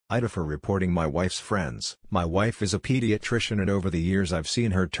AITA for reporting my wife's friends. My wife is a pediatrician and over the years I've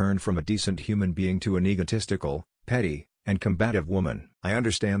seen her turn from a decent human being to an egotistical, petty, and combative woman. I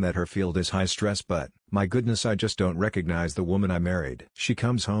understand that her field is high stress, but, my goodness, I just don't recognize the woman I married. She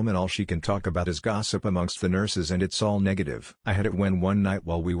comes home and all she can talk about is gossip amongst the nurses, and it's all negative. I had it when one night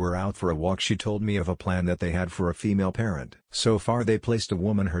while we were out for a walk she told me of a plan that they had for a female parent. So far they placed a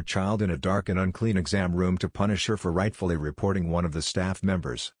woman, her child, in a dark and unclean exam room to punish her for rightfully reporting one of the staff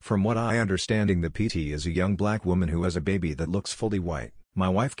members. From what I understanding, the PT is a young black woman who has a baby that looks fully white. My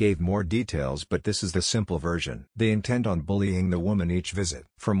wife gave more details, but this is the simple version. They intend on bullying the woman each visit.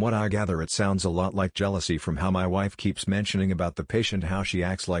 From what I gather, it sounds a lot like jealousy from how my wife keeps mentioning about the patient, how she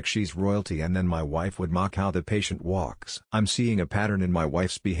acts like she's royalty, and then my wife would mock how the patient walks. I'm seeing a pattern in my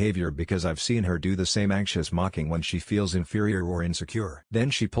wife's behavior because I've seen her do the same anxious mocking when she feels inferior or insecure. Then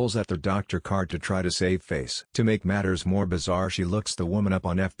she pulls out the doctor card to try to save face. To make matters more bizarre, she looks the woman up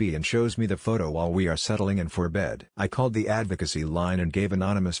on FB and shows me the photo while we are settling in for bed. I called the advocacy line and gave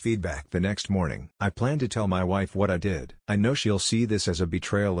anonymous feedback the next morning. I plan to tell my wife what I did. I know she'll see this as a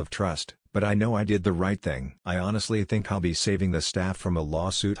betrayal of trust, but I know I did the right thing. I honestly think I'll be saving the staff from a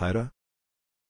lawsuit. AITA?